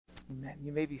Amen.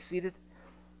 You may be seated.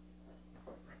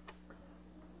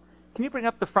 Can you bring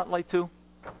up the front light too?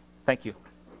 Thank you.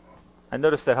 I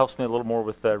noticed that helps me a little more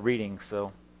with reading.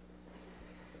 So,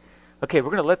 okay,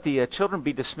 we're going to let the children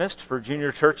be dismissed for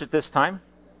junior church at this time.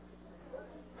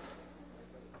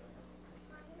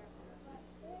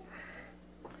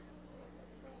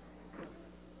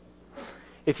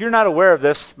 If you're not aware of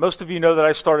this, most of you know that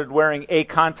I started wearing a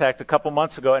contact a couple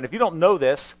months ago. And if you don't know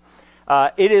this,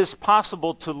 it is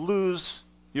possible to lose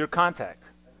your contact.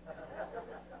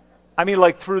 I mean,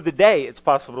 like through the day, it's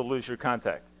possible to lose your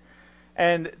contact.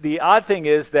 And the odd thing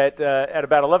is that at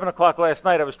about 11 o'clock last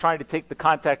night, I was trying to take the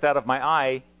contact out of my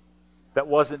eye that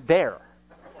wasn't there.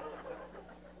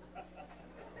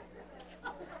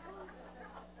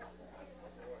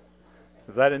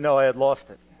 Because I didn't know I had lost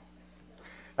it.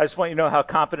 I just want you to know how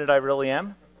competent I really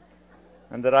am,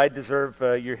 and that I deserve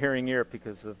your hearing ear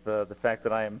because of the fact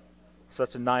that I am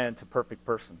such a nigh unto perfect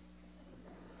person.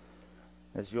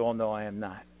 As you all know, I am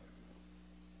not.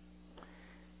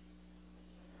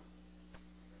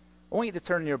 I want you to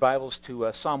turn your Bibles to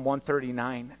Psalm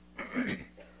 139.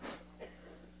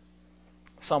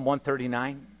 Psalm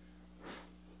 139.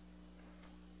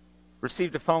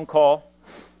 Received a phone call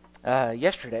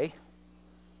yesterday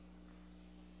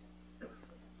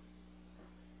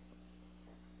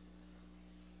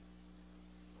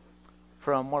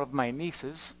from one of my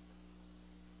nieces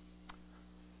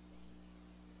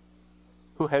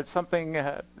who had something,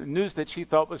 news that she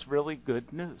thought was really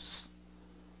good news.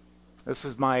 This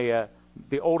is the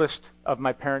oldest of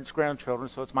my parents' grandchildren,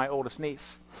 so it's my oldest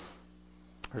niece.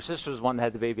 Her sister's the one that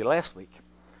had the baby last week.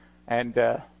 And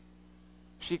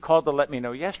she called to let me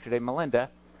know yesterday,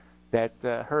 Melinda, that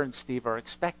her and Steve are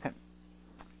expectant.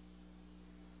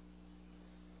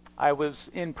 I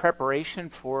was in preparation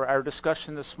for our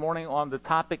discussion this morning on the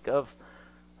topic of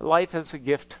life as a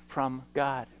gift from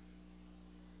God.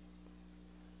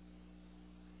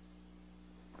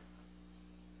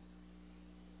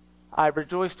 I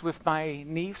rejoiced with my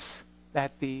niece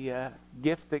at the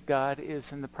gift that God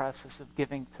is in the process of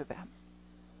giving to them.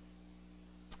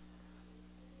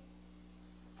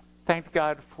 Thanked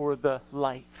God for the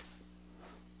life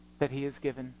that He has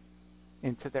given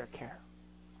into their care.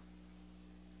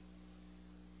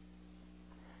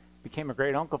 Became a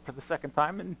great uncle for the second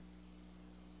time in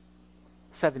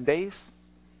 7 days.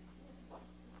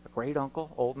 A great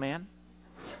uncle, old man.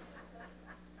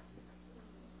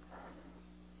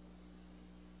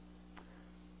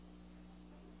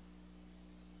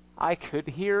 I could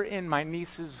hear in my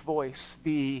niece's voice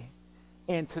the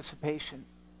anticipation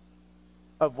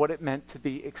of what it meant to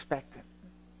be expectant.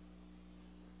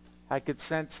 I could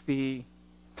sense the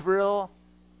thrill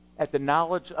at the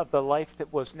knowledge of the life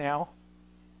that was now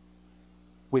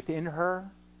within her,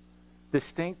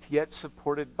 distinct yet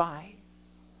supported by.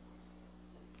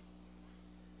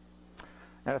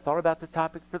 And I thought about the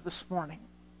topic for this morning,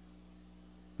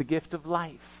 the gift of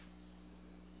life.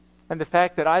 And the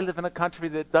fact that I live in a country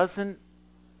that doesn't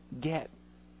get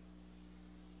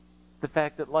the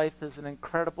fact that life is an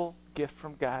incredible gift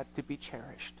from God to be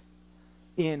cherished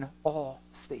in all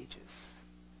stages.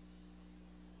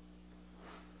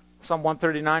 Psalm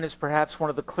 139 is perhaps one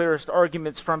of the clearest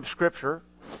arguments from Scripture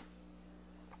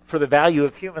for the value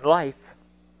of human life.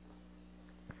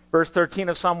 Verse 13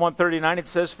 of Psalm 139, it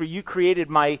says, "For you created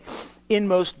my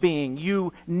inmost being.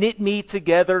 You knit me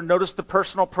together." Notice the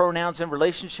personal pronouns in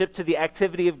relationship to the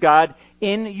activity of God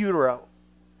in utero.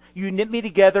 You knit me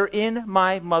together in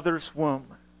my mother's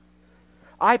womb.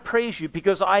 I praise you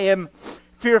because I am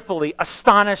fearfully,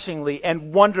 astonishingly,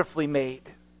 and wonderfully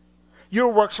made. Your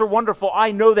works are wonderful.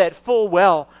 I know that full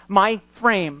well. My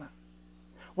frame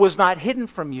was not hidden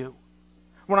from you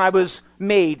when I was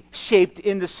made, shaped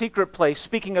in the secret place.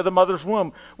 Speaking of the mother's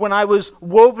womb, when I was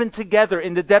woven together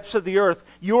in the depths of the earth,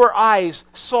 your eyes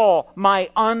saw my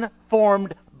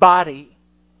unformed body.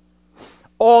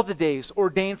 All the days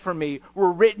ordained for me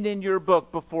were written in your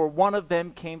book before one of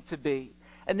them came to be.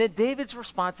 And then David's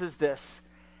response is this: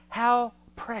 how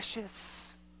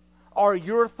precious are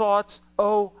your thoughts,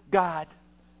 O God.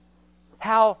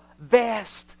 How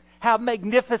vast, how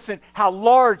magnificent, how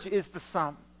large is the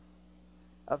sum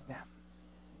of them.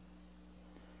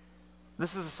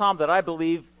 This is a psalm that I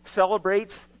believe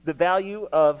celebrates the value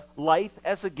of life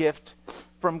as a gift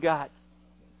from God.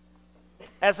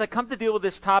 As I come to deal with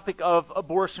this topic of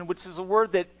abortion, which is a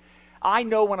word that I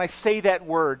know when I say that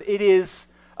word, it is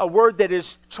a word that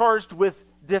is charged with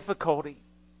difficulty.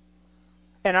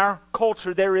 In our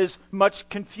culture, there is much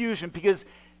confusion because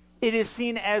it is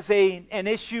seen as an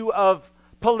issue of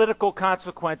political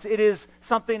consequence. It is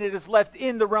something that is left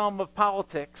in the realm of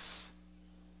politics.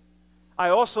 I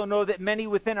also know that many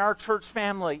within our church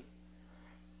family,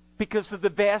 because of the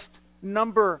vast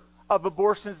number of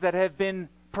abortions that have been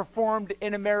performed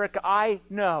in America, I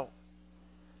know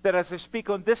that as I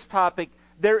speak on this topic,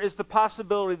 there is the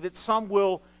possibility that some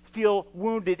will feel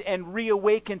wounded and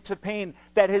reawaken to pain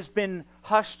that has been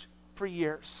hushed for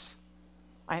years.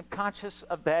 I am conscious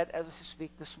of that as I speak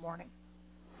this morning.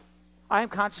 I am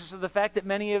conscious of the fact that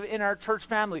many in our church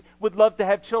family would love to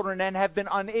have children and have been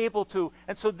unable to.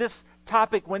 And so this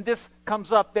topic, when this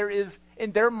comes up, there is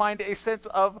in their mind a sense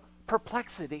of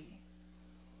perplexity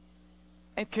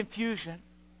and confusion.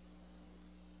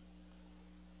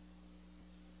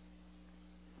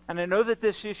 And I know that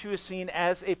this issue is seen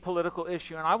as a political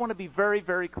issue. And I want to be very,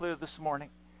 very clear this morning.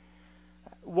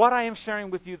 What I am sharing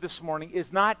with you this morning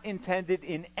is not intended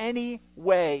in any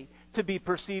way to be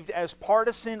perceived as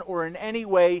partisan or in any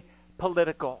way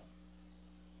political.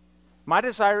 My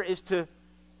desire is to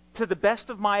the best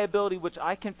of my ability, which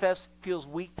I confess feels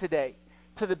weak today,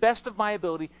 to the best of my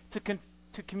ability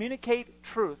to communicate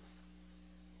truth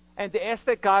and to ask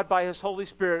that God, by His Holy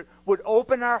Spirit, would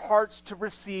open our hearts to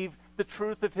receive the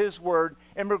truth of His Word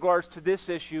in regards to this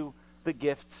issue, the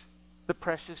gift, the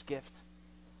precious gift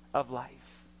of life.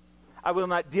 I will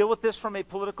not deal with this from a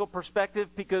political perspective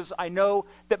because I know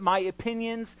that my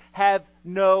opinions have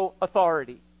no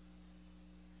authority.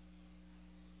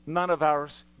 None of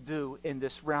ours do in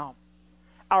this realm.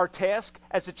 Our task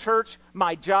as a church,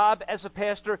 my job as a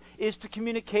pastor, is to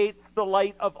communicate the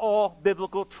light of all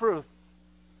biblical truth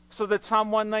so that Psalm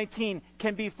 119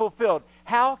 can be fulfilled.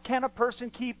 How can a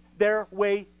person keep their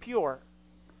way pure?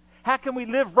 How can we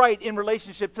live right in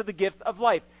relationship to the gift of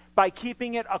life? By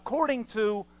keeping it according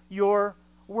to your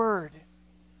word.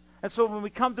 And so when we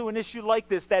come to an issue like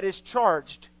this that is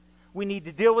charged, we need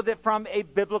to deal with it from a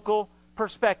biblical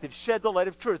perspective, shed the light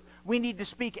of truth. We need to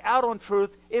speak out on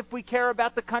truth if we care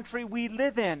about the country we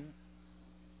live in.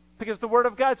 Because the Word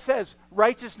of God says,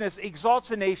 righteousness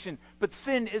exalts a nation, but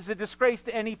sin is a disgrace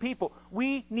to any people.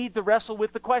 We need to wrestle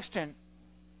with the question,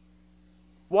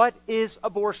 what is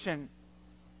abortion?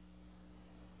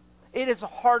 It is a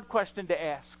hard question to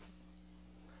ask.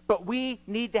 But we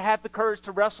need to have the courage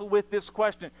to wrestle with this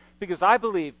question, because I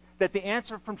believe that the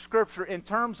answer from Scripture in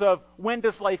terms of when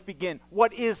does life begin,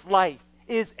 what is life,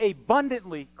 is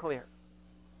abundantly clear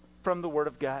from the Word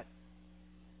of God.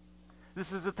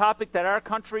 This is a topic that our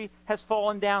country has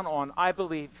fallen down on, I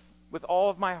believe, with all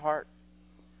of my heart.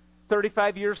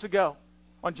 35 years ago,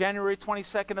 on January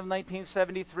 22nd of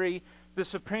 1973, the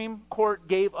Supreme Court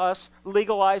gave us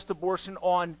legalized abortion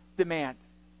on demand.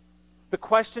 The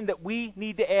question that we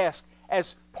need to ask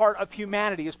as part of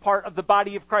humanity, as part of the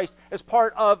body of Christ, as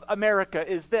part of America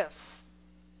is this.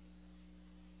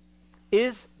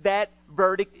 Is that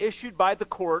verdict issued by the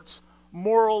courts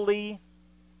morally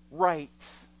right?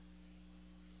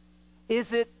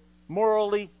 Is it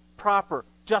morally proper,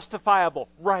 justifiable,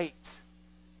 right?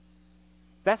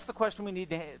 That's the question we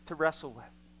need to wrestle with.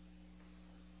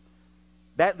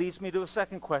 That leads me to a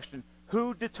second question.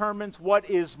 Who determines what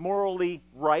is morally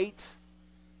right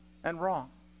and wrong?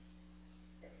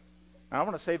 And I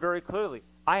want to say very clearly,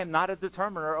 I am not a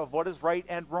determiner of what is right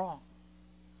and wrong.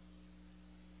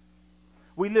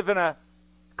 We live in a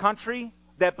country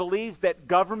that believes that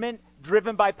government,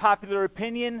 driven by popular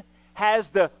opinion, has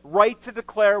the right to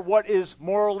declare what is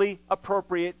morally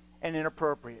appropriate and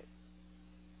inappropriate.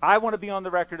 I want to be on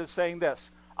the record as saying this.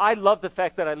 I love the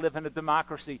fact that I live in a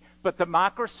democracy, but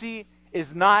democracy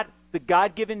is not the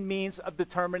God-given means of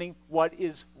determining what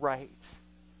is right.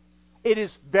 It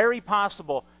is very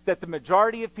possible that the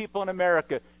majority of people in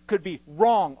America could be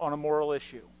wrong on a moral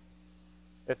issue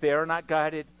if they are not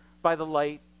guided by the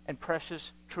light and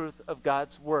precious truth of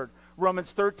God's Word.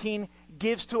 Romans 13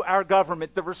 gives to our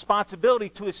government the responsibility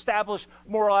to establish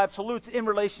moral absolutes in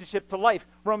relationship to life.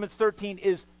 Romans 13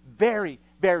 is very,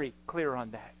 very clear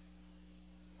on that.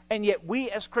 And yet we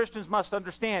as Christians must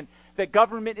understand that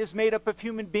government is made up of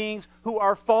human beings who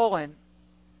are fallen.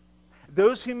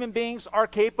 Those human beings are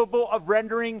capable of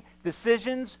rendering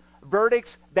decisions,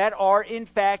 verdicts that are in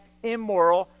fact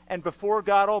immoral and before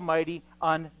God Almighty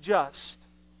unjust.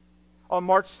 On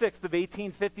March 6th of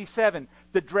 1857,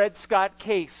 the Dred Scott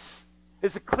case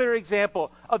is a clear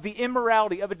example of the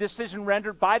immorality of a decision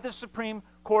rendered by the Supreme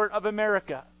Court of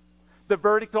America. The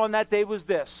verdict on that day was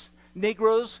this: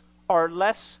 Negroes are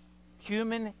less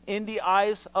human in the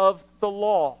eyes of the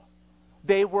law.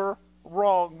 They were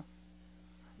wrong.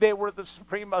 They were the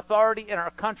supreme authority in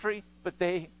our country, but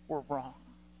they were wrong.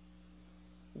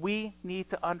 We need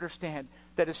to understand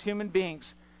that as human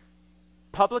beings,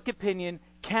 public opinion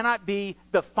cannot be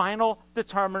the final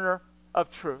determiner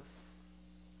of truth.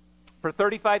 For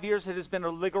 35 years, it has been a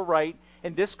legal right,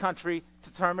 in this country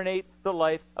to terminate the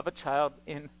life of a child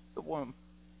in the womb.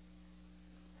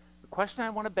 The question I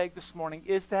want to beg this morning,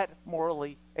 is that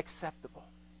morally acceptable?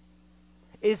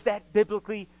 Is that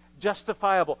biblically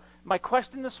justifiable? My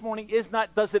question this morning is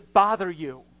not, does it bother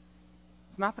you?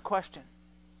 It's not the question.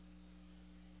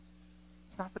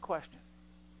 It's not the question.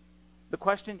 The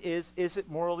question is it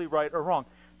morally right or wrong?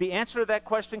 The answer to that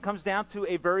question comes down to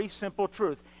a very simple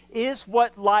truth. Is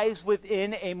what lies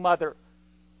within a mother,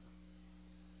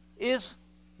 is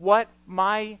what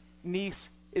my niece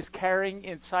is carrying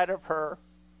inside of her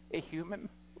a human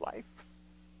life?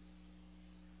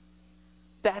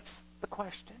 That's the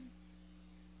question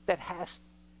that has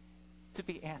to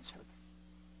be answered.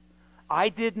 I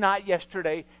did not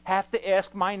yesterday have to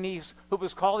ask my niece, who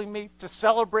was calling me to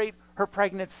celebrate her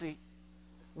pregnancy,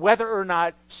 whether or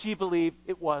not she believed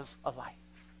it was a life.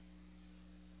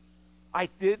 I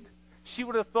did. She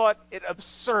would have thought it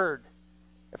absurd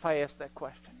if I asked that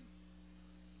question.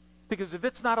 Because if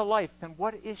it's not a life, then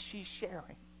what is she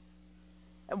sharing?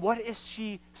 And what is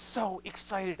she so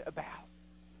excited about?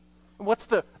 And what's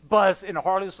the buzz in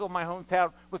Harleysville, my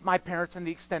hometown, with my parents and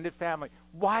the extended family?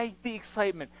 Why the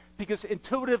excitement? Because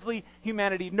intuitively,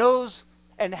 humanity knows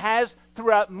and has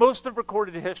throughout most of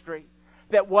recorded history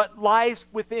that what lies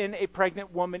within a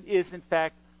pregnant woman is, in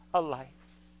fact, a life.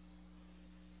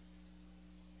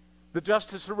 The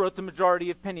justice who wrote the majority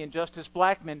opinion, Justice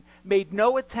Blackmun, made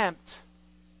no attempt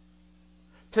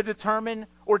to determine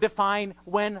or define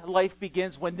when life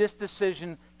begins when this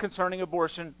decision concerning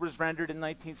abortion was rendered in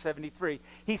 1973.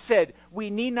 He said, we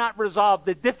need not resolve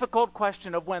the difficult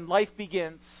question of when life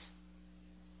begins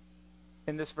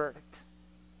in this verdict.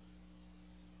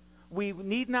 We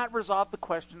need not resolve the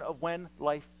question of when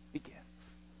life begins.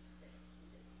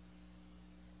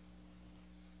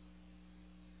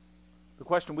 The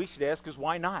question we should ask is,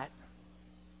 why not?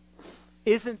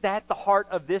 Isn't that the heart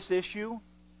of this issue?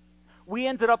 We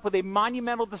ended up with a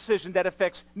monumental decision that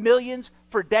affects millions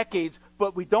for decades,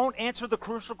 but we don't answer the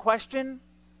crucial question,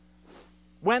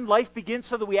 when life begins,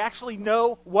 so that we actually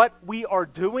know what we are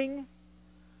doing.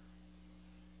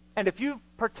 And if you've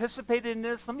participated in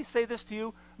this, let me say this to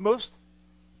you, most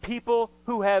people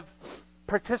who have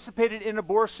participated in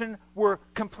abortion were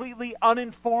completely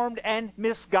uninformed and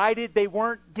misguided. They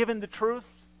weren't given the truth.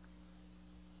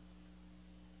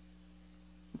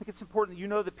 I think it's important that you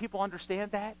know that people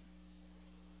understand that.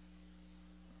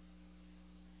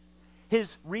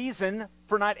 His reason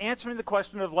for not answering the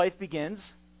question of life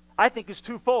begins, I think, is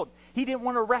twofold. He didn't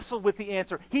want to wrestle with the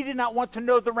answer. He did not want to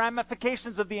know the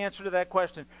ramifications of the answer to that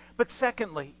question. But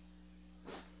secondly,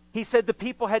 he said the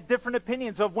people had different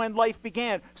opinions of when life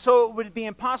began, so it would be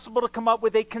impossible to come up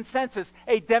with a consensus,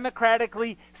 a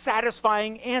democratically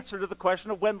satisfying answer to the question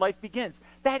of when life begins.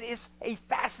 That is a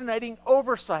fascinating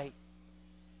oversight.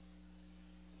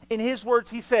 In his words,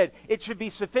 he said, it should be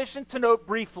sufficient to note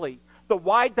briefly the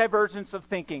wide divergence of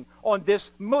thinking on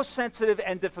this most sensitive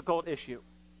and difficult issue.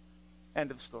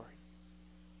 End of story.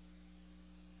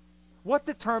 What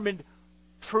determined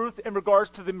truth in regards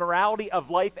to the morality of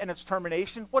life and its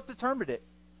termination? What determined it?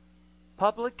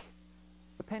 Public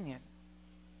opinion.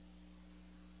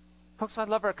 Folks, I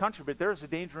love our country, but there is a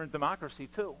danger in democracy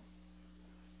too.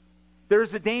 There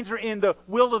is a danger in the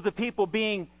will of the people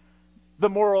being the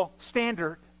moral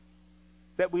standard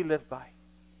that we live by.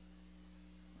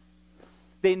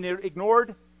 They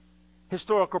ignored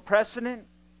historical precedent,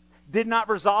 did not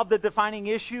resolve the defining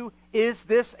issue, is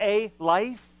this a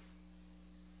life?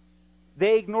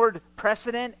 They ignored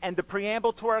precedent and the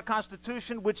preamble to our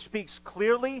Constitution, which speaks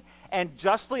clearly and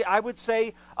justly, I would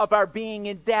say, of our being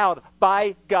endowed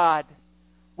by God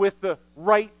with the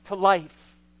right to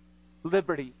life,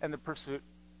 liberty, and the pursuit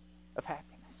of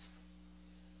happiness.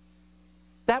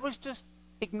 That was just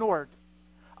ignored.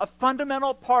 A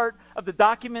fundamental part of the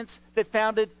documents that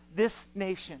founded this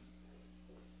nation,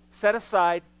 set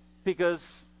aside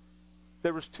because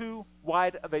there was too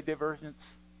wide of a divergence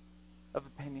of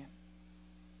opinion.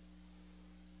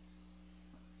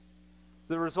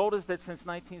 The result is that since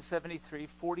 1973,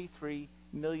 43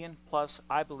 million plus,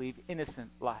 I believe, innocent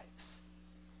lives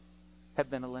have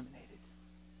been eliminated.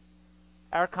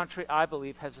 Our country, I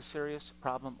believe, has a serious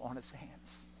problem on its hands.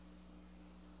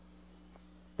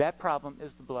 That problem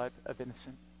is the blood of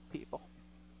innocent people.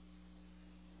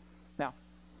 Now,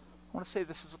 I want to say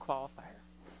this as a qualifier.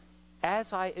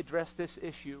 As I address this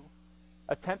issue,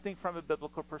 attempting from a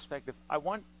biblical perspective, I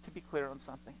want to be clear on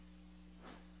something.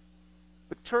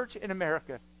 The church in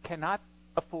America cannot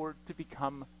afford to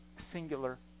become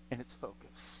singular in its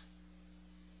focus.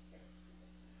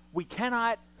 We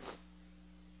cannot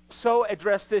so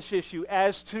address this issue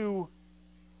as to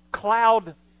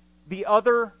cloud the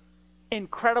other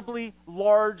incredibly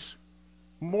large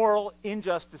moral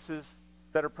injustices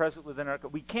that are present within our country.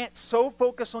 We can't so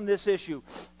focus on this issue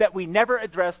that we never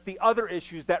address the other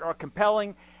issues that are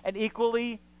compelling and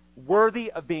equally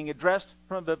worthy of being addressed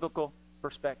from a biblical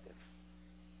perspective.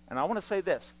 And I want to say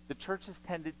this, the church has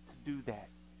tended to do that.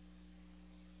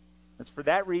 It's for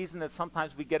that reason that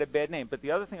sometimes we get a bad name. But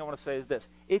the other thing I want to say is this,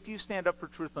 if you stand up for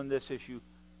truth on this issue,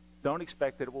 don't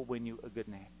expect that it will win you a good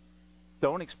name.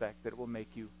 Don't expect that it will make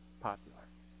you popular.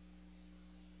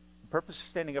 The purpose of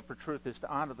standing up for truth is to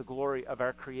honor the glory of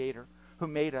our Creator who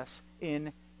made us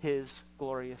in His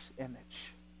glorious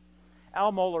image.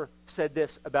 Al Mohler said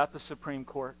this about the Supreme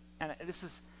Court, and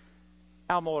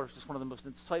Al Mohler is just one of the most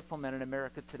insightful men in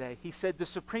America today. He said the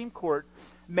Supreme Court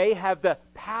may have the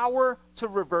power to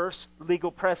reverse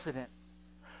legal precedent,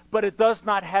 but it does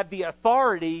not have the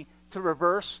authority to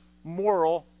reverse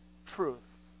moral truth.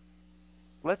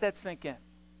 Let that sink in.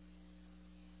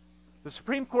 The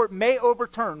Supreme Court may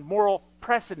overturn moral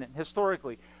precedent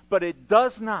historically, but it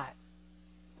does not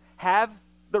have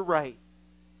the right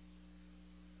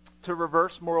to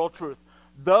reverse moral truth.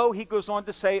 Though he goes on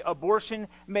to say abortion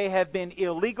may have been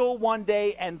illegal one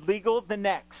day and legal the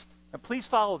next. Now please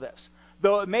follow this.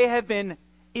 Though it may have been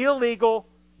illegal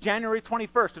January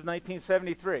 21st of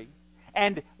 1973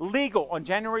 and legal on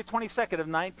January 22nd of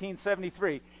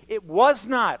 1973, it was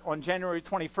not on January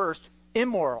 21st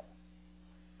immoral.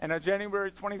 And on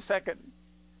January 22nd,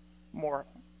 moral.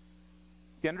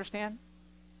 Do you understand?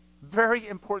 Very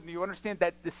important that you understand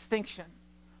that distinction.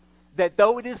 That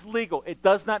though it is legal, it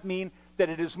does not mean that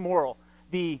it is moral.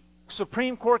 The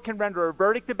Supreme Court can render a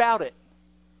verdict about it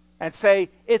and say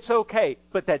it's okay,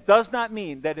 but that does not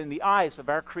mean that in the eyes of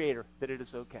our Creator that it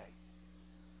is okay.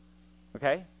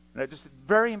 Okay? And it's just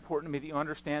very important to me that you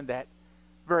understand that.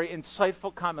 Very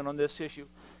insightful comment on this issue.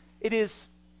 It is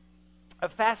a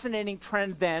fascinating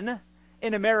trend then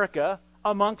in America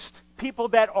amongst people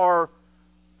that are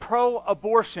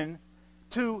pro-abortion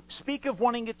to speak of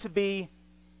wanting it to be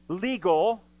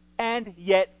legal and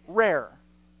yet rare.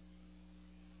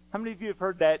 How many of you have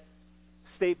heard that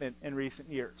statement in recent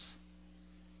years?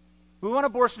 We want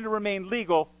abortion to remain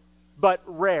legal, but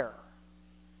rare.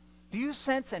 Do you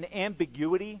sense an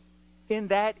ambiguity in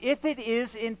that? If it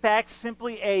is, in fact,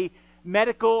 simply a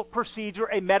medical procedure,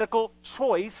 a medical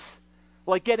choice,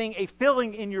 like getting a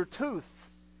filling in your tooth,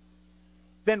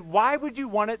 then why would you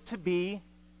want it to be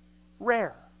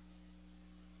rare?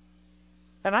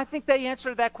 And I think the answer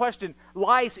to that question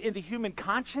lies in the human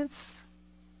conscience.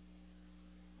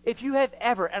 If you have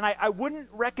ever, and I wouldn't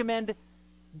recommend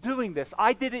doing this.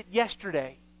 I did it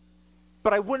yesterday,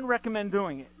 but I wouldn't recommend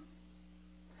doing it.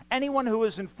 Anyone who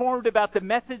is informed about the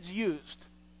methods used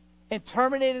in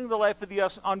terminating the life of the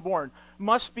unborn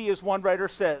must be, as one writer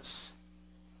says,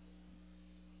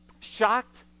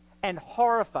 shocked and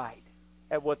horrified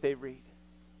at what they read.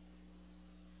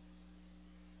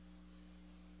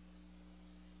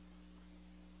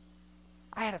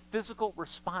 I had a physical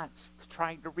response to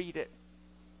trying to read it.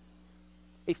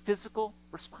 A physical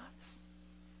response.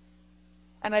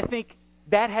 And I think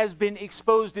that has been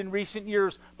exposed in recent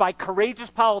years by courageous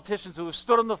politicians who have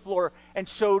stood on the floor and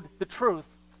showed the truth.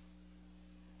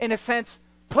 In a sense,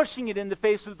 pushing it in the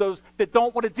face of those that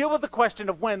don't want to deal with the question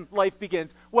of when life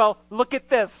begins. Well, look at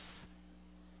this.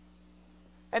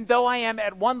 And though I am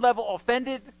at one level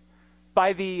offended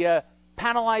by the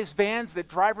panelized vans that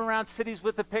drive around cities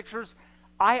with the pictures,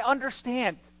 I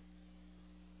understand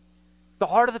the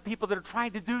heart of the people that are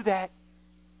trying to do that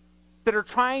are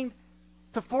trying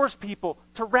to force people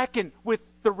to reckon with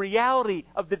the reality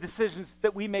of the decisions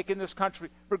that we make in this country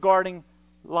regarding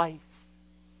life.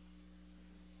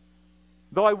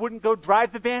 Though I wouldn't go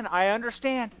drive the van, I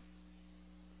understand.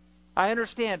 I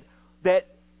understand that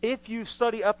if you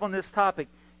study up on this topic,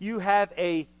 you have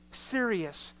a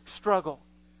serious struggle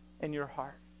in your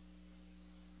heart.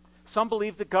 Some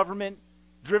believe the government,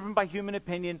 driven by human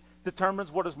opinion,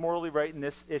 determines what is morally right in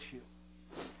this issue.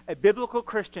 A biblical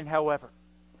Christian, however,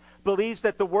 believes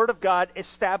that the Word of God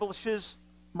establishes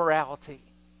morality.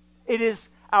 It is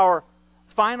our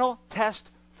final test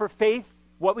for faith,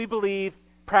 what we believe,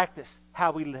 practice,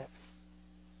 how we live.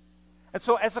 And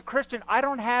so as a Christian, I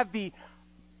don't have the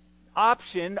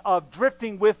option of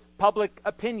drifting with public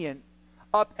opinion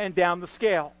up and down the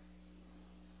scale.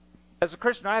 As a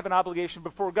Christian, I have an obligation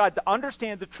before God to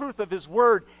understand the truth of His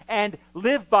Word and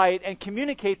live by it and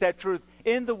communicate that truth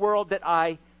in the world that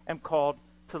I am called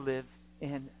to live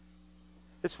in.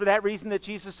 It's for that reason that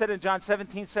Jesus said in John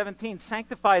 17:17,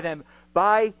 sanctify them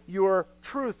by your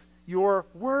truth. Your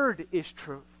word is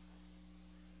truth.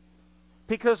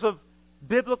 Because of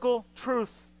biblical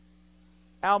truth,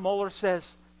 Al Mohler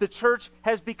says, the church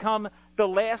has become the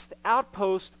last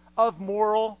outpost of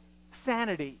moral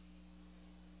sanity.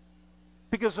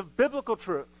 Because of biblical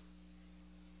truth,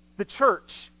 the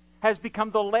church has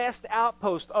become the last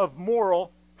outpost of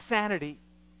moral sanity.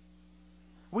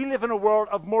 We live in a world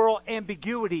of moral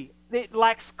ambiguity. It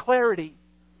lacks clarity.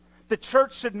 The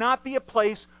church should not be a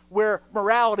place where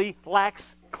morality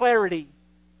lacks clarity.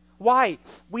 Why?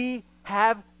 We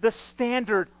have the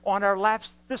standard on our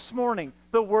laps this morning,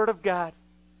 the Word of God.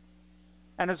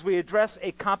 And as we address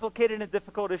a complicated and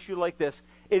difficult issue like this,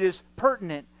 it is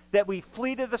pertinent that we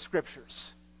flee to the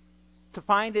Scriptures to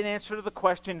find an answer to the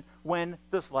question, when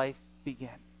does life begin?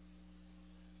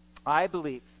 I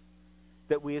believe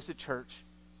that we as a church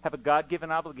have a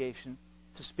God-given obligation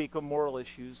to speak on moral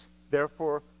issues.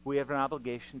 Therefore, we have an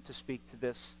obligation to speak to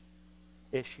this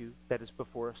issue that is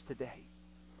before us today.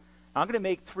 I'm going to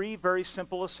make three very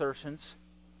simple assertions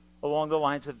along the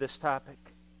lines of this topic.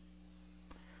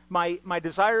 My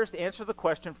desire is to answer the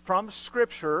question from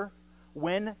Scripture,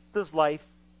 when does life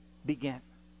begin?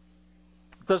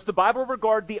 Does the Bible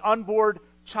regard the unborn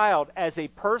child as a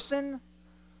person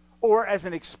or as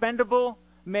an expendable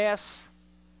mass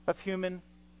of human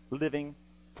living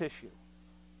tissue?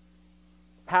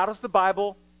 How does the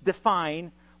Bible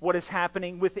define what is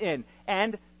happening within?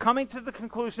 And coming to the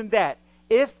conclusion that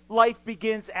if life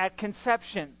begins at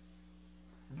conception,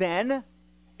 then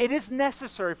it is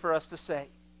necessary for us to say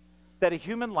that a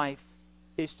human life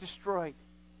is destroyed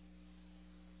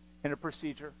in a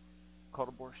procedure called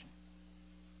abortion.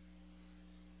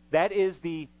 That is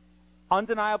the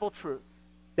undeniable truth,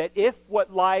 that if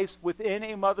what lies within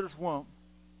a mother's womb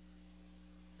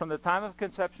from the time of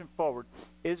conception forward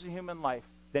is a human life,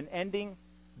 then ending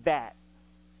that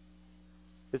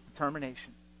is the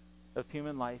termination of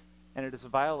human life, and it is a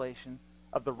violation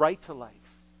of the right to life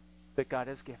that God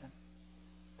has given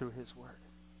through His Word.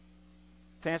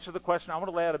 To answer the question, I want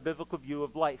to lay out a biblical view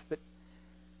of life. But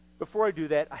before I do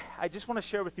that, I just want to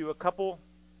share with you a couple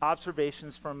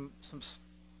observations from some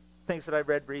things that I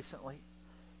read recently.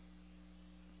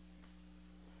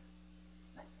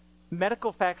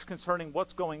 Medical facts concerning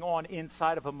what's going on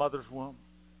inside of a mother's womb.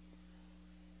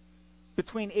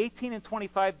 Between 18 and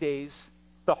 25 days,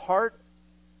 the heart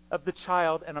of the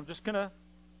child, and I'm just going to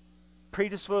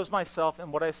predispose myself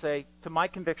in what I say to my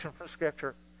conviction from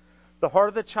Scripture, the heart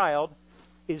of the child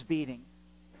is beating.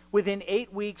 Within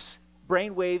 8 weeks,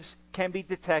 brain waves can be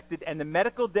detected, and the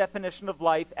medical definition of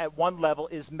life at one level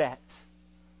is met.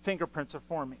 Fingerprints are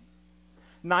forming.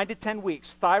 9 to 10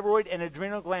 weeks, thyroid and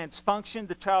adrenal glands function.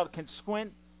 The child can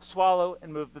squint, swallow,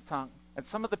 and move the tongue. And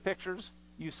some of the pictures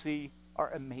you see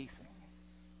are amazing.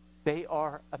 They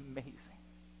are amazing.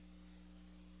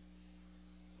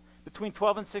 Between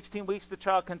 12 and 16 weeks, the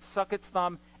child can suck its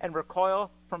thumb and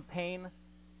recoil from pain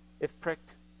if pricked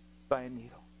by a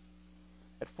needle.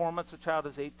 At 4 months, the child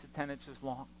is 8 to 10 inches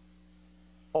long.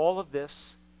 All of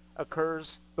this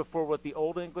occurs before what the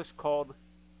Old English called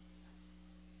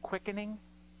quickening.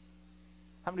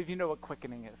 How many of you know what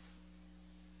quickening is?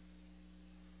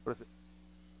 What is it?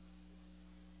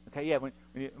 Okay, yeah.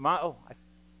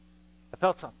 I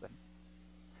felt something.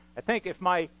 I think if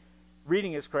my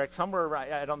reading is correct, somewhere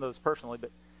around, I don't know this personally,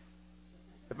 but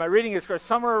if my reading is correct,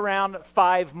 somewhere around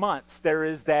 5 months, there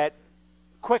is that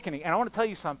quickening. And I want to tell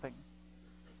you something.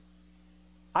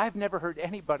 I've never heard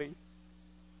anybody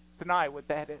deny what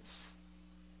that is,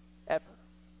 ever.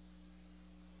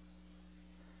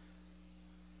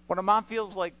 When a mom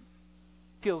feels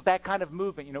that kind of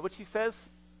movement, you know what she says?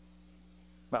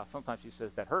 Well, sometimes she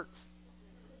says, that hurts.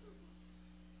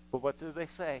 But what do they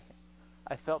say?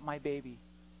 I felt my baby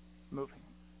moving.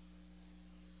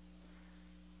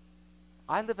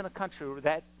 I live in a country where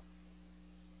that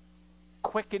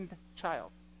quickened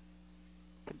child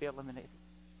can be eliminated.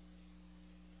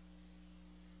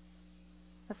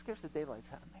 That scares the daylights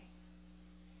out of me.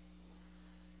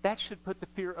 That should put the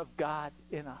fear of God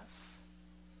in us.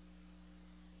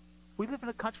 We live in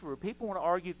a country where people want to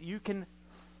argue that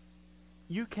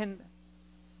you can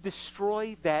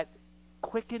destroy that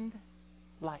quickened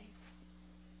life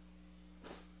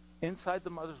inside the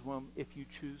mother's womb if you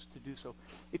choose to do so.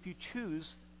 If you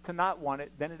choose to not want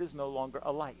it, then it is no longer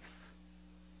a life.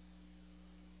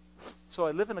 So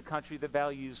I live in a country that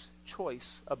values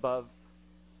choice above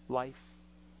life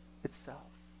itself.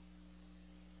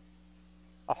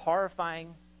 A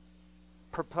horrifying,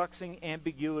 perplexing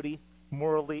ambiguity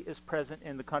morally is present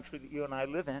in the country that you and I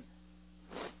live in.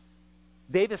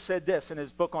 Davis said this in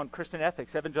his book on Christian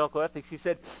ethics, Evangelical Ethics. He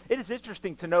said, "It is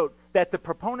interesting to note that the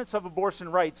proponents of abortion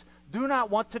rights do not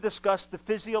want to discuss the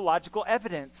physiological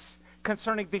evidence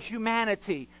concerning the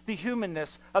humanity, the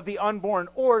humanness of the unborn,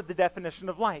 or the definition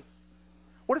of life.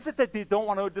 What is it that they don't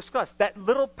want to discuss? That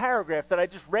little paragraph that I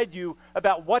just read you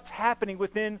about what's happening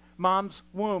within mom's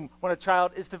womb when a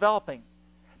child is developing.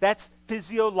 That's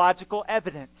physiological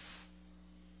evidence.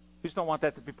 We just don't want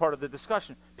that to be part of the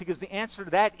discussion because the answer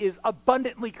to that is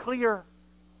abundantly clear.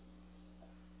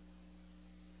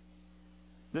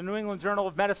 The New England Journal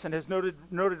of Medicine has noted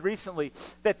recently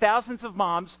that thousands of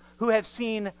moms who have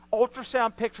seen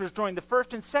ultrasound pictures during the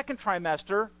first and second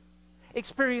trimester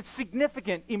experienced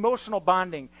significant emotional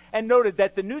bonding and noted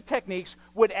that the new techniques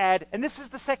would add, and this is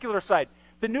the secular side,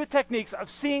 the new techniques of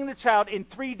seeing the child in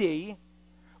 3D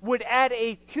would add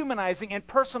a humanizing and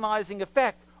personalizing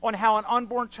effect on how an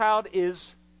unborn child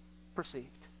is perceived.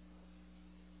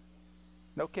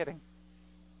 No kidding.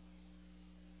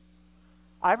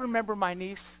 I remember my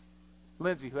niece,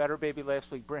 Lindsay, who had her baby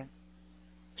last week, Bryn,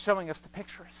 showing us the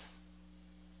pictures.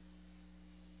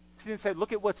 She didn't say,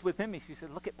 look at what's within me. She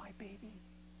said, look at my baby.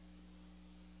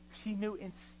 She knew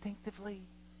instinctively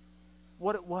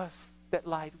what it was that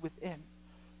lied within.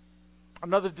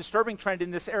 Another disturbing trend in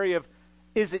this area of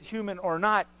is it human or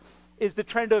not is the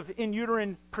trend of in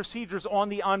uterine procedures on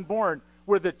the unborn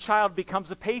where the child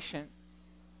becomes a patient.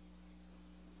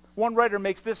 One writer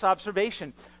makes this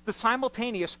observation: the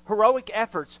simultaneous heroic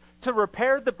efforts to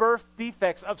repair the birth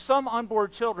defects of some unborn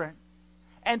children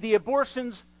and the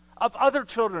abortions of other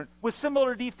children with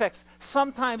similar defects,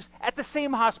 sometimes at the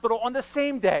same hospital on the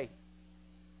same day.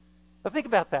 Now think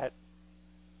about that.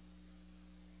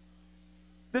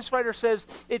 This writer says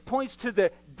it points to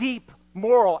the deep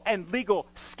moral and legal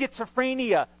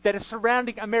schizophrenia that is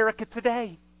surrounding America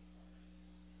today.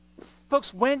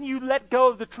 Folks, when you let go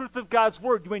of the truth of God's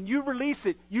word, when you release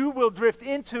it, you will drift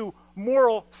into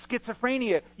moral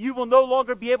schizophrenia. You will no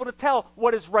longer be able to tell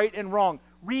what is right and wrong.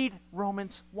 Read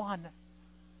Romans 1.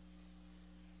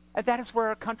 And that is where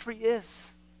our country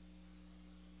is.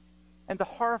 And the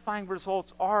horrifying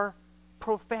results are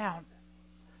profound.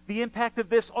 The impact of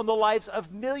this on the lives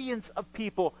of millions of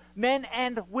people, men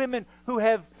and women who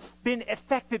have been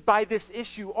affected by this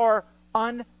issue, are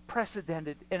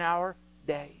unprecedented in our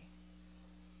day.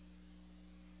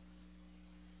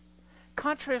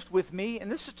 Contrast with me,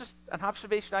 and this is just an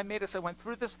observation I made as I went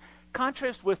through this,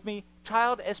 contrast with me,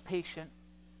 child as patient,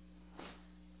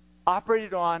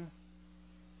 operated on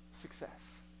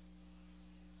success.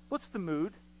 What's the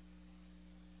mood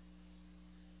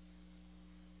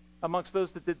amongst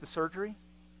those that did the surgery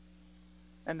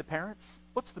and the parents?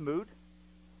 What's the mood?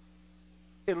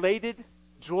 Elated,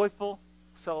 joyful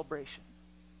celebration.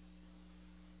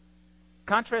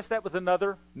 Contrast that with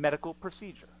another medical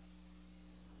procedure.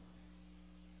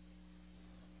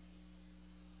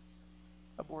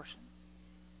 Abortion.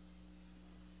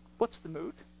 What's the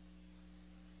mood?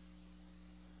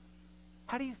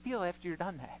 How do you feel after you're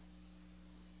done that?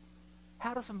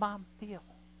 How does a mom feel?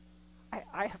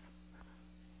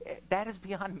 That is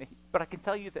beyond me, but I can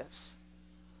tell you this.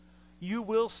 You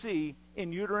will see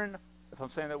in uterine, if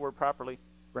I'm saying that word properly,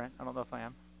 Brent, I don't know if I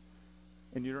am.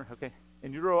 In uterine, okay.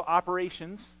 In utero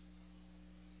operations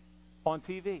on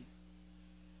TV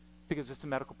because it's a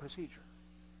medical procedure.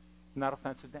 Not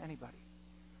offensive to anybody.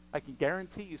 I can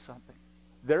guarantee you something.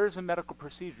 There is a medical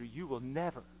procedure you will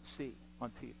never see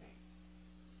on TV.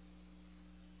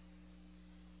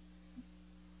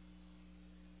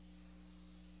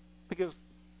 Because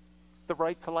the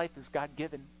right to life is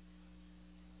God-given.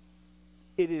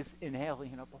 It is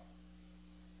inalienable.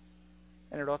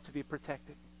 And it ought to be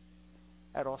protected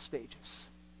at all stages.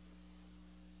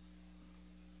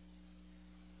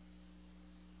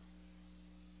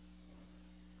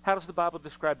 How does the Bible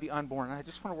describe the unborn? And I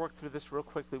just want to work through this real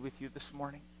quickly with you this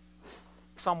morning.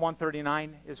 Psalm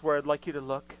 139 is where I'd like you to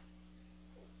look.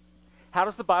 How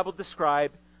does the Bible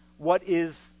describe what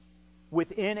is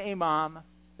within a mom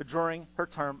during her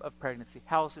term of pregnancy?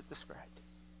 How is it described?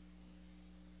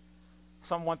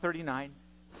 Psalm 139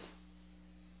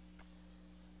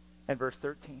 and verse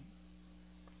 13.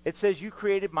 It says, "You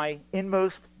created my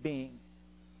inmost being.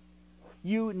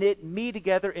 You knit me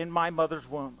together in my mother's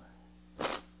womb.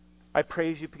 I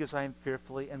praise you because I am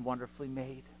fearfully and wonderfully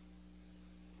made."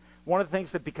 One of the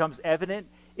things that becomes evident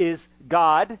is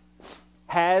God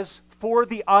has for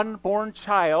the unborn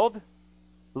child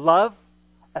love,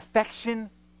 affection,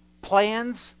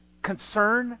 plans,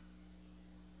 concern.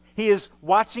 He is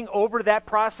watching over that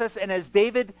process, and as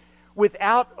David,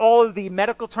 without all of the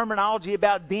medical terminology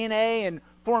about DNA and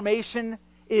formation,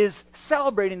 is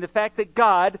celebrating the fact that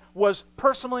God was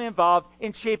personally involved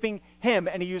in shaping him,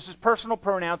 and he uses personal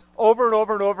pronouns over and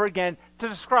over and over again to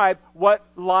describe what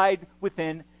lied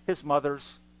within his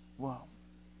mother's womb.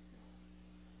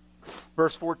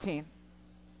 Verse 14.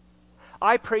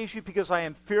 I praise you because I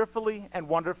am fearfully and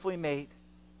wonderfully made.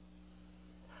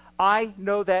 I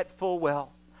know that full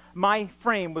well. My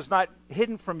frame was not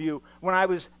hidden from you when I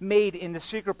was made in the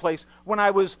secret place, when I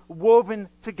was woven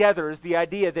together, is the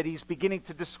idea that he's beginning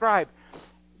to describe.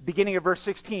 Beginning of verse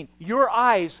 16, your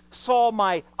eyes saw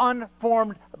my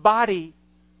unformed body.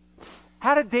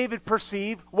 How did David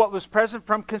perceive what was present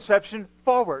from conception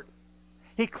forward?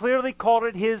 He clearly called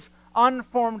it his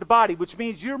unformed body, which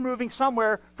means you're moving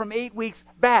somewhere from 8 weeks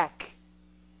back.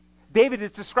 David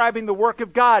is describing the work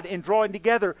of God in drawing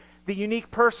together the unique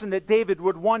person that David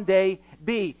would one day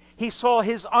be. He saw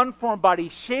his unformed body,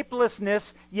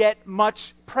 shapelessness, yet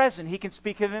much present. He can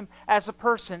speak of him as a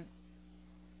person.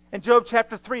 In Job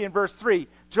chapter 3 and verse 3,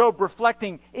 Job,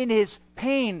 reflecting in his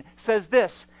pain, says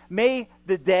this, may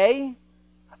the day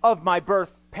of my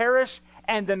birth perish,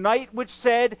 and the night which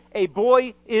said, a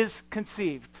boy is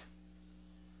conceived.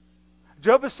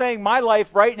 Job is saying, my life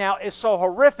right now is so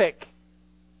horrific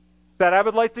that I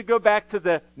would like to go back to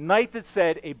the night that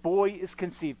said, a boy is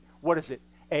conceived. What is it?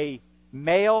 A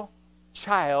male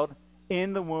child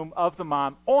in the womb of the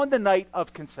mom on the night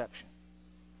of conception.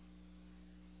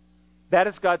 That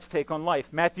is God's take on life.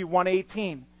 Matthew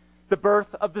 1:18, the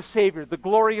birth of the Savior, the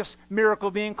glorious miracle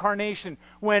of the incarnation,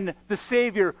 when the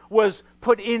Savior was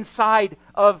put inside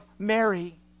of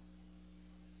Mary.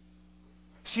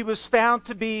 She was found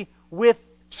to be with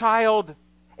child,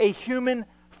 a human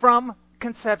from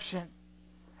conception.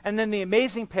 And then the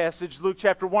amazing passage, Luke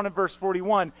chapter 1 and verse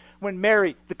 41, when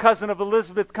Mary, the cousin of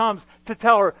Elizabeth, comes to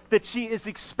tell her that she is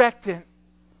expectant.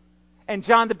 And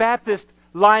John the Baptist,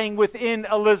 lying within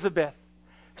Elizabeth,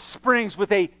 springs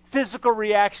with a physical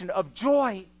reaction of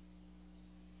joy.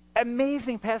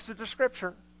 Amazing passage of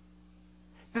Scripture,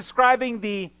 describing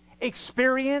the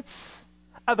experience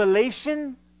of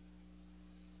elation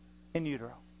in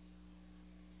utero.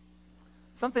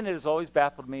 Something that has always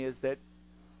baffled me is that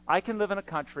I can live in a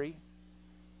country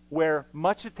where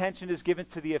much attention is given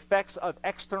to the effects of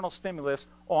external stimulus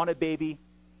on a baby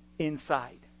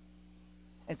inside.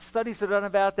 And studies are done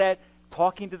about that,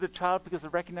 talking to the child because they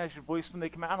recognize your voice when they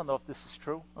come out. I don't know if this is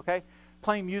true, okay?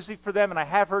 Playing music for them, and I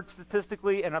have heard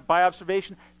statistically and by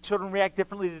observation, children react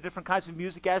differently to different kinds of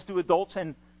music, as do adults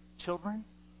and children.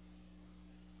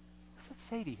 What does that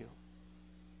say to you?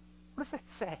 What does that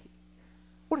say?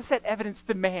 What does that evidence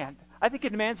demand? I think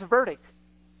it demands a verdict.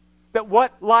 That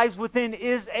what lies within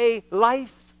is a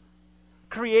life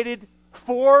created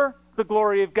for the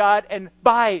glory of God and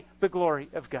by the glory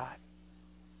of God.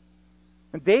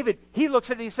 And David, he looks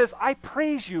at it and he says, I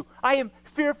praise you. I am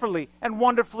fearfully and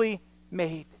wonderfully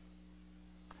made.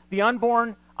 The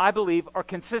unborn, I believe, are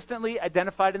consistently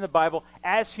identified in the Bible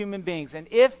as human beings. And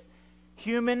if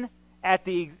human at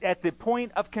the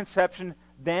point of conception,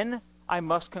 then I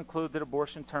must conclude that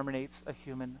abortion terminates a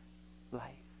human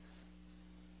life.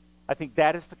 I think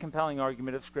that is the compelling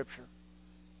argument of Scripture.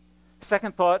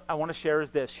 Second thought I want to share is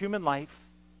this. Human life,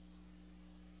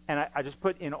 and I just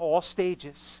put in all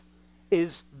stages,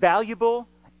 is valuable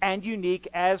and unique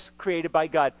as created by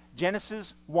God.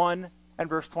 Genesis 1 and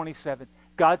verse 27.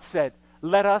 God said,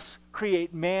 let us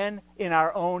create man in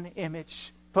our own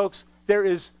image. Folks, there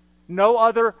is no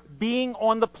other being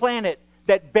on the planet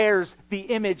that bears the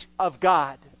image of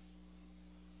God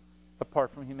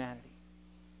apart from humanity.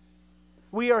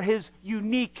 We are his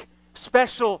unique,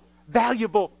 special,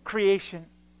 valuable creation.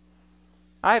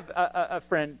 I have a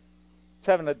friend, I was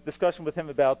having a discussion with him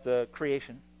about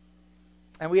creation.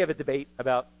 And we have a debate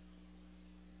about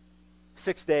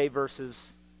sixth day versus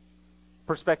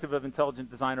perspective of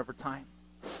intelligent design over time.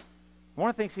 One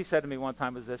of the things he said to me one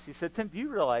time was this. He said, Tim, do you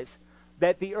realize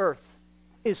that the earth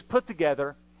is put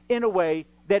together in a way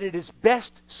that it is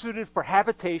best suited for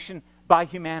habitation by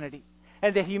humanity?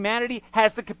 And that humanity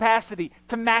has the capacity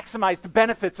to maximize the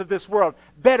benefits of this world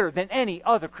better than any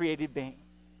other created being.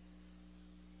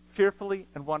 Fearfully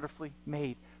and wonderfully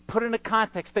made. Put in a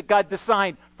context that God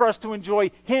designed for us to enjoy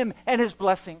him and his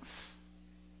blessings.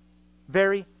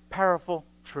 Very powerful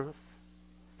truth.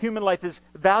 Human life is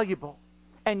valuable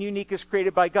and unique as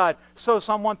created by God. So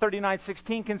Psalm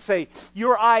 139:16 can say,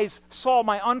 your eyes saw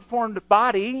my unformed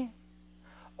body.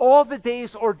 All the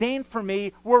days ordained for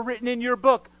me were written in your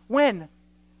book. When?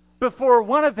 Before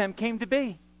one of them came to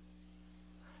be.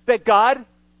 That God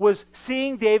was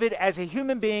seeing David as a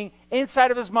human being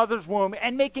inside of his mother's womb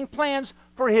and making plans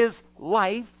for his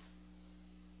life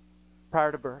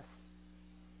prior to birth.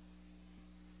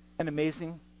 An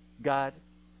amazing God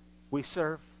we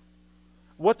serve.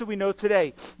 What do we know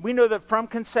today? We know that from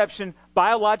conception,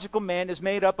 biological man is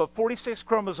made up of 46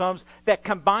 chromosomes that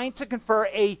combine to confer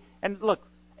a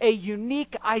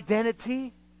unique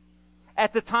identity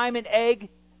at the time an egg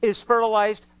is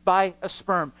fertilized by a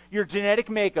sperm. Your genetic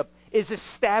makeup is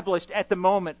established at the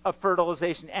moment of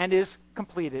fertilization and is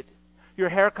completed. Your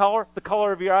hair color, the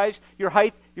color of your eyes, your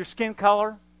height, your skin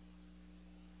color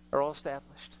are all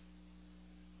established.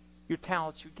 Your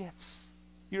talents, your gifts,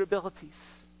 your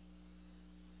abilities,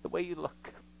 the way you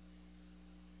look,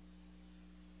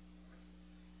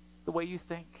 the way you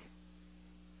think.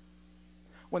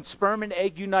 When sperm and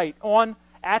egg unite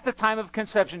at the time of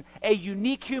conception, a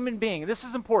unique human being, this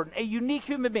is important, a unique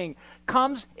human being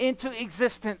comes into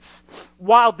existence.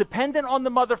 While dependent on the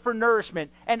mother for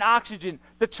nourishment and oxygen,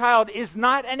 the child is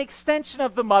not an extension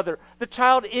of the mother. The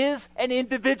child is an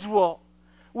individual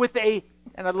with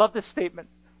and I love this statement,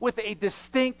 with a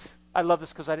distinct, I love this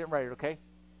because I didn't write it, okay?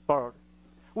 Borrowed.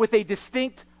 With a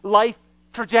distinct life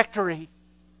trajectory,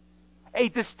 a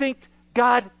distinct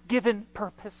God-given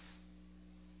purpose.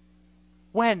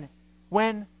 When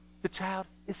the child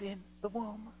is in the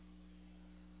womb.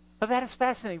 Now that is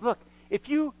fascinating. Look, if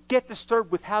you get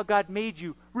disturbed with how God made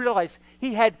you, realize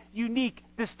He had unique,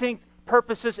 distinct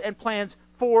purposes and plans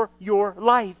for your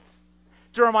life.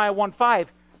 Jeremiah 1:5,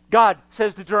 God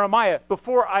says to Jeremiah,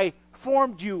 before I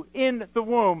formed you in the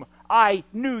womb, I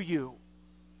knew you.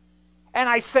 And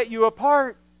I set you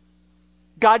apart.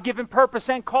 God-given purpose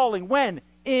and calling. When?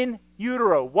 In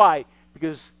utero. Why?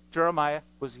 Because Jeremiah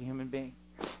was a human being.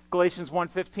 Galatians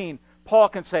 1:15, Paul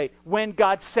can say, when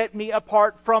God set me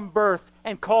apart from birth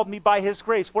and called me by His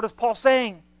grace. What is Paul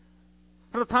saying?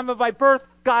 From the time of my birth,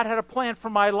 God had a plan for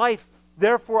my life.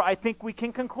 Therefore, I think we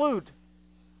can conclude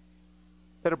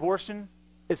that abortion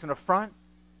is an affront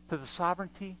to the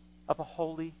sovereignty of a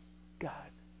holy God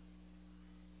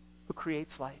who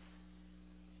creates life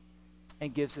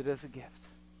and gives it as a gift.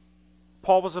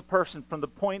 Paul was a person from the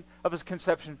point of his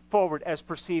conception forward as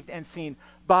perceived and seen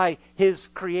by his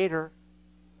Creator.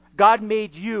 God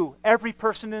made you, every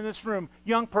person in this room,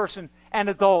 young person and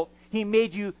adult. He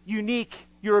made you unique,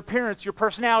 your appearance, your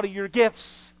personality, your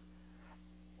gifts.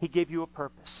 He gave you a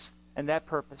purpose, and that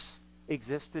purpose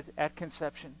existed at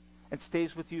conception and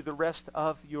stays with you the rest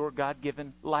of your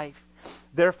God-given life.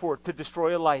 Therefore, to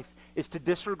destroy a life is to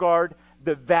disregard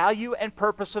the value and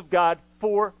purpose of God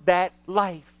for that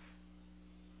life.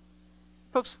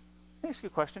 Folks, let me ask you a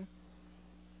question.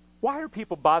 Why are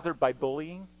people bothered by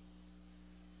bullying?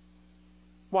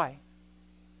 Why?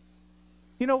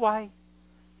 You know why?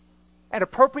 And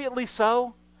appropriately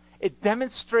so. It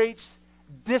demonstrates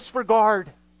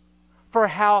disregard for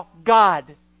how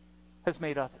God has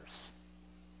made others.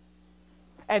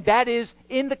 And that is,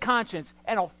 in the conscience,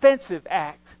 an offensive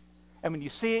act. And when you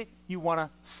see it, you want to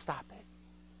stop it.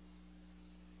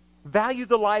 Value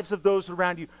the lives of those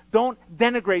around you. Don't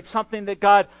denigrate something that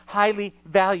God highly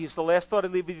values. The last thought I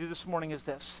leave with you this morning is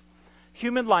this.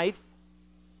 Human life,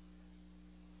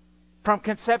 from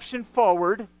conception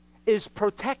forward, is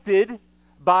protected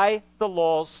by the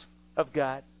laws of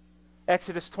God.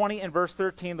 Exodus 20 and verse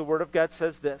 13, the Word of God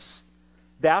says this.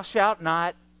 Thou shalt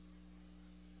not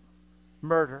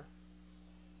murder.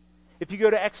 If you go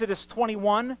to Exodus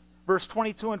 21, verse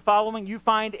 22 and following, you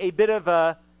find a bit of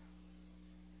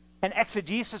an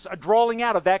exegesis, a drawing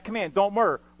out of that command. Don't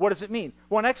murder. What does it mean?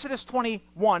 Well, in Exodus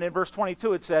 21 and verse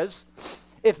 22, it says,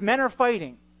 if men are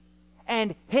fighting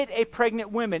and hit a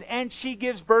pregnant woman and she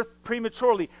gives birth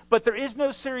prematurely, but there is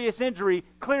no serious injury,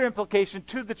 clear implication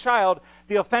to the child,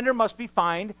 the offender must be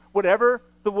fined whatever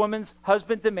the woman's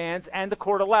husband demands and the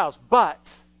court allows. But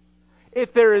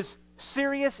if there is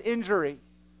serious injury,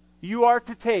 you are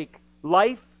to take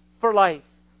life for life,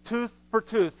 tooth for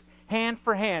tooth, hand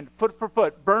for hand, foot for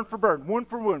foot, burn for burn, wound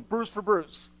for wound, bruise for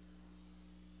bruise.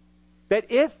 That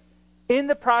if in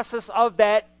the process of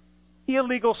that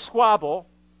illegal squabble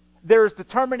there is the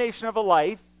termination of a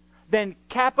life, then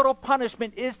capital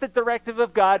punishment is the directive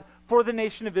of God for the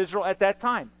nation of Israel at that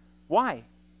time. Why?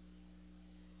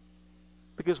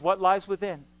 Because what lies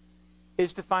within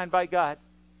is defined by God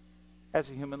as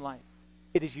a human life.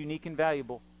 It is unique and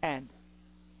valuable, and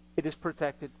it is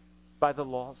protected by the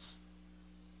laws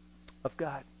of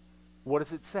God. What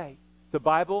does it say? The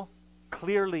Bible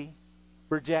clearly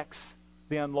rejects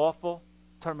the unlawful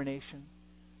termination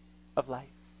of life.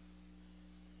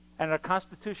 And our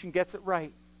Constitution gets it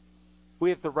right. We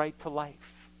have the right to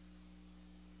life.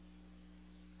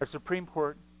 Our Supreme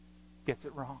Court gets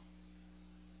it wrong.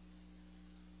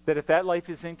 That if that life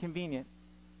is inconvenient,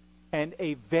 and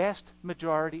a vast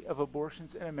majority of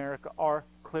abortions in America are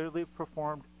clearly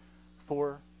performed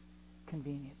for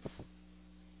convenience.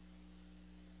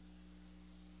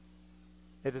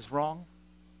 It is wrong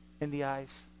in the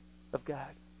eyes of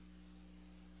God.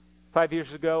 5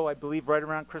 years ago, I believe right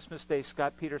around Christmas Day,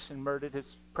 Scott Peterson murdered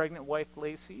his pregnant wife,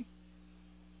 Lacey,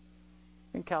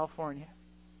 in California.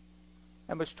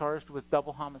 and was charged with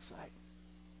double homicide,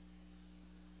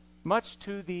 much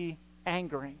to the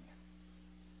angering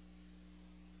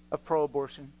of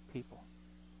pro-abortion people.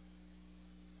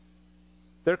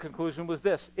 Their conclusion was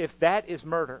this: if that is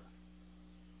murder,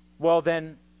 well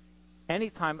then,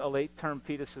 anytime a late-term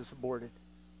fetus is aborted,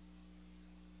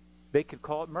 they could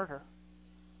call it murder.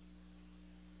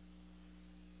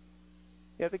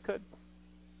 Yeah, they could.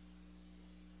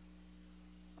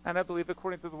 And I believe,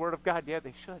 according to the Word of God, yeah,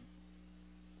 they should.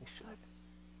 They should.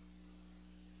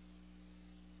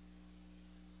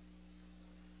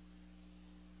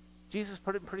 Jesus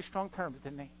put it in pretty strong terms,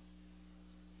 didn't he?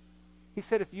 He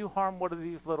said, if you harm one of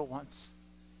these little ones,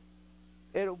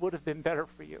 it would have been better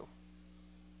for you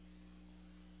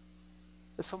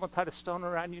if someone tied a stone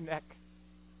around your neck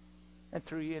and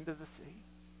threw you into the sea.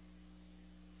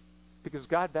 Because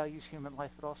God values human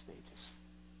life at all stages.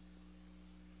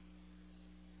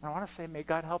 And I want to say, may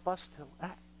God help us too.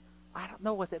 I don't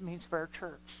know what that means for our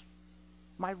church.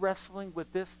 My wrestling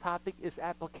with this topic is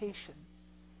application.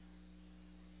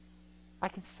 I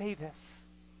can say this,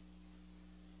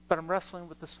 but I'm wrestling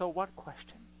with the so what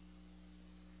question.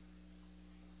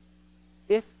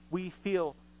 If we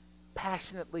feel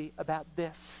passionately about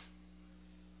this,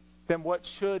 then what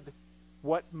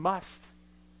must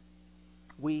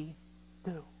we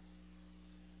do?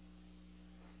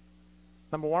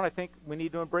 Number one, I think we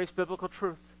need to embrace biblical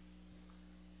truth.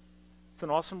 It's an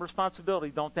awesome responsibility.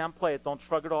 Don't downplay it. Don't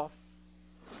shrug it off.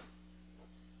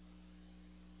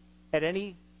 At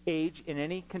any age, in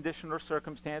any condition or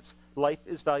circumstance, life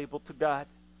is valuable to God.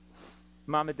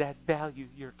 Mom and Dad, value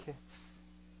your kids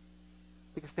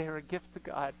because they are a gift to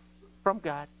God, from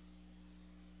God.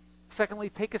 Secondly,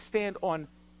 take a stand on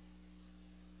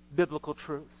biblical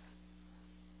truth.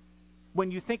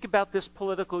 When you think about this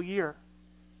political year,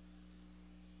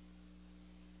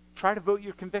 try to vote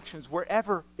your convictions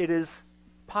wherever it is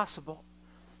possible.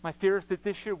 My fear is that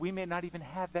this year we may not even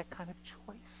have that kind of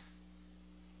choice.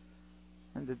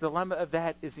 And the dilemma of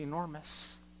that is enormous.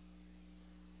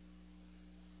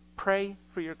 Pray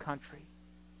for your country.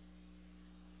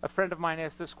 A friend of mine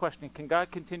asked this question: can God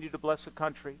continue to bless a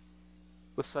country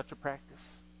with such a practice?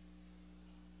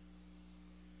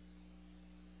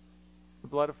 The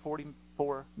blood of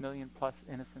 44 million plus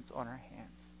innocents on our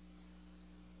hands.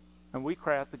 And we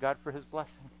cry out to God for his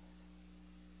blessing.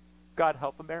 God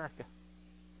help America.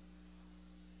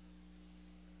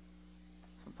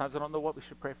 Sometimes I don't know what we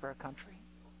should pray for our country.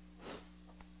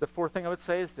 The fourth thing I would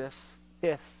say is this: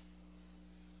 if,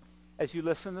 as you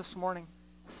listen this morning,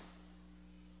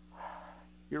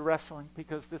 you're wrestling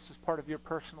because this is part of your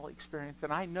personal experience,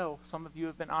 and I know some of you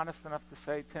have been honest enough to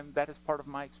say, Tim, that is part of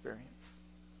my experience.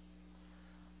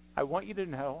 I want you to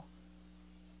know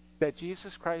that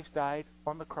Jesus Christ died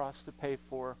on the cross to pay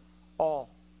for all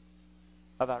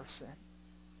of our sin.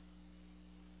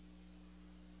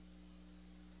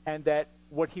 And that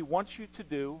what he wants you to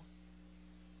do,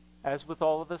 as with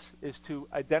all of us, is to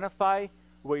identify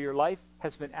where your life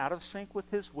has been out of sync with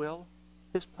his will,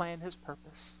 his plan, his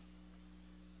purpose.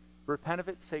 Repent of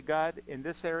it. Say, God, in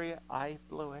this area, I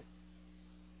blew it.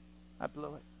 I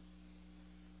blew it.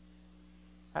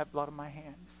 I have blood on my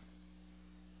hands.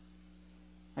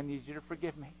 I need you to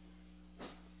forgive me.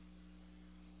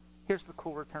 Here's the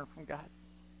cool return from God.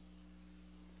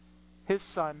 His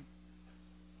son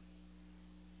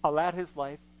allowed his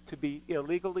life to be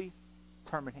illegally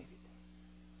terminated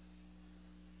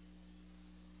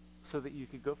so that you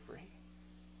could go free.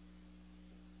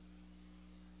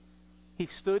 He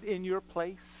stood in your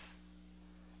place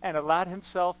and allowed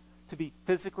himself to be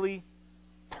physically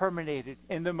terminated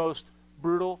in the most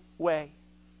brutal way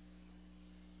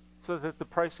so that the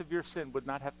price of your sin would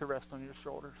not have to rest on your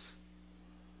shoulders.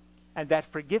 And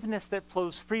that forgiveness that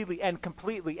flows freely and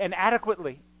completely and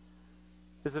adequately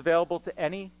is available to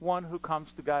anyone who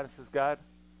comes to God and says, God,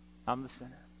 I'm the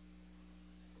sinner.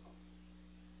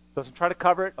 Doesn't try to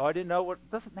cover it. Oh, I didn't know what.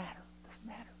 Doesn't matter. Doesn't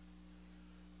matter.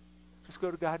 Just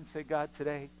go to God and say, God,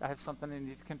 today I have something I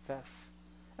need to confess.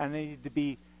 And I need to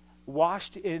be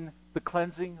washed in the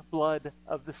cleansing blood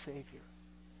of the Savior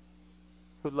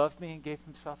who loved me and gave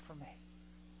himself for me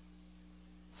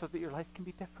so that your life can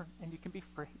be different and you can be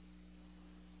free.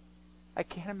 I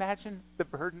can't imagine the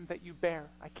burden that you bear.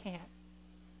 I can't.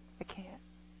 I can't.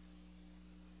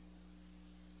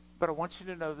 But I want you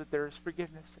to know that there is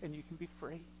forgiveness and you can be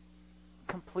free.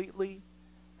 Completely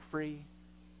free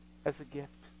as a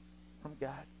gift from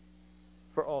God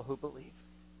for all who believe.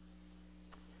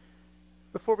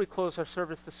 Before we close our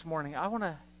service this morning, I want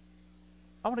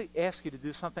to ask you to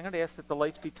do something. I'm going to ask that the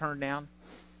lights be turned down.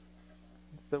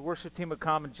 The worship team would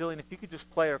come, and Jillian, if you could just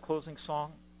play our closing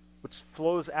song, which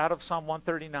flows out of Psalm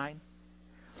 139.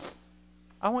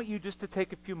 I want you just to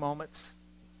take a few moments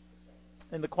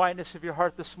in the quietness of your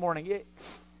heart this morning.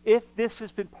 If this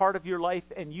has been part of your life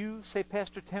and you say,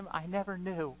 Pastor Tim, I never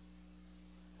knew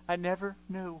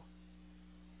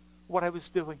what I was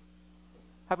doing,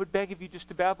 I would beg of you just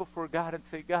to bow before God and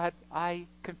say, God, I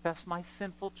confess my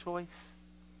sinful choice.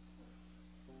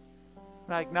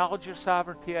 And I acknowledge your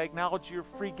sovereignty. I acknowledge your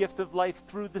free gift of life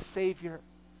through the Savior.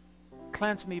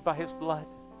 Cleanse me by his blood.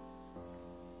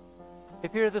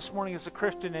 If you're here this morning as a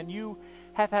Christian and you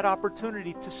have had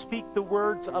opportunity to speak the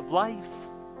words of life,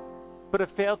 but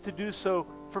have failed to do so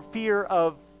for fear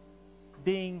of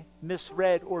being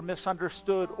misread or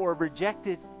misunderstood or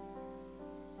rejected,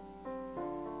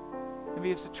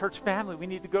 maybe as a church family, we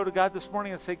need to go to God this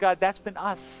morning and say, God, that's been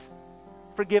us.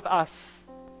 Forgive us.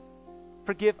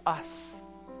 Forgive us.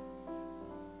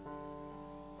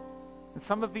 And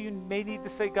some of you may need to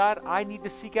say, God, I need to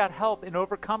seek out help in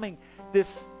overcoming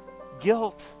this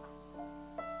guilt.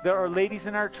 There are ladies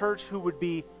in our church who would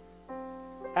be,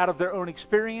 out of their own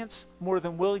experience, more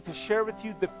than willing to share with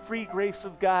you the free grace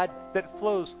of God that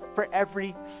flows for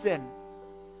every sin.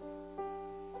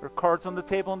 There are cards on the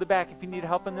table in the back if you need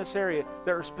help in this area.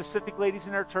 There are specific ladies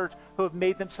in our church who have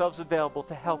made themselves available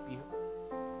to help you.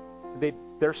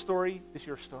 Their story is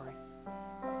your story.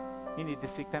 You need to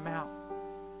seek them out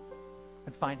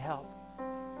and find help.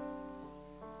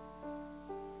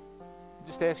 I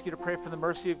just ask you to pray for the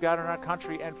mercy of God in our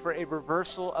country and for a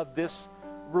reversal of this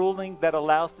ruling that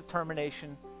allows the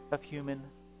termination of human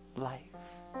life.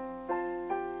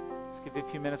 Let's give you a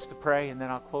few minutes to pray, and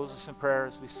then I'll close us in prayer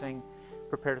as we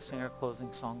prepare to sing our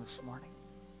closing song this morning.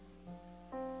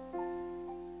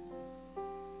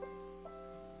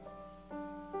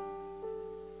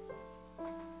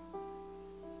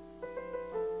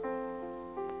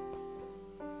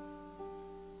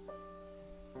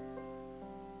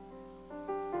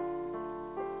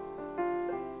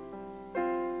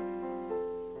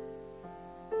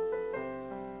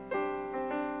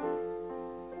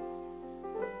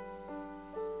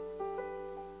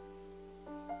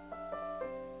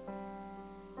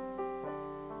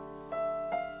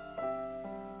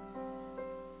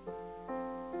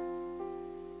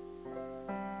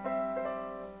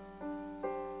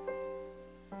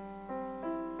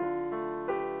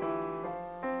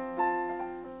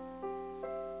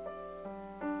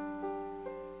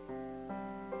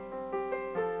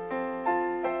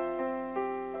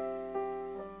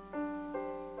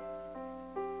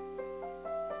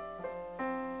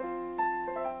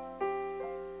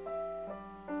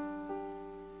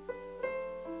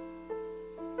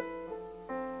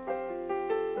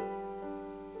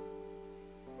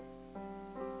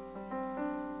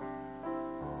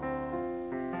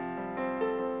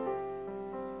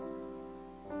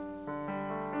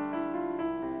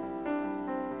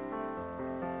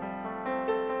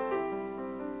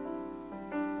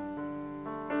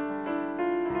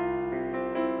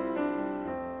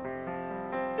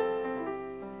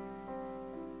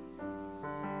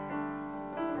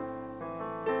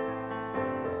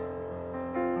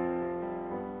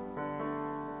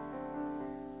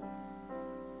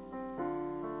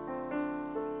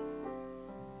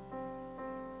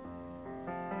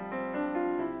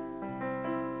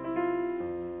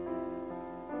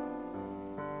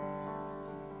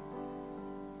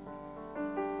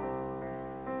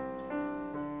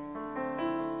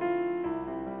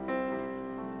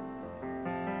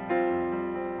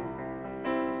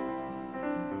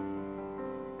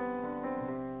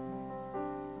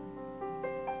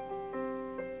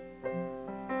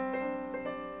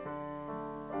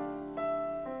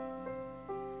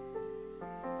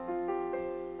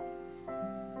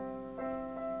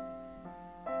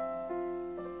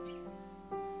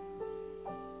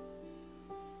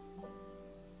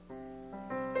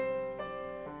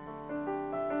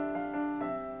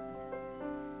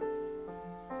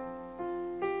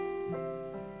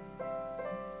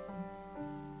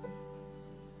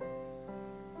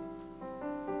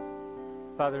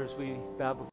 Father, as we bow before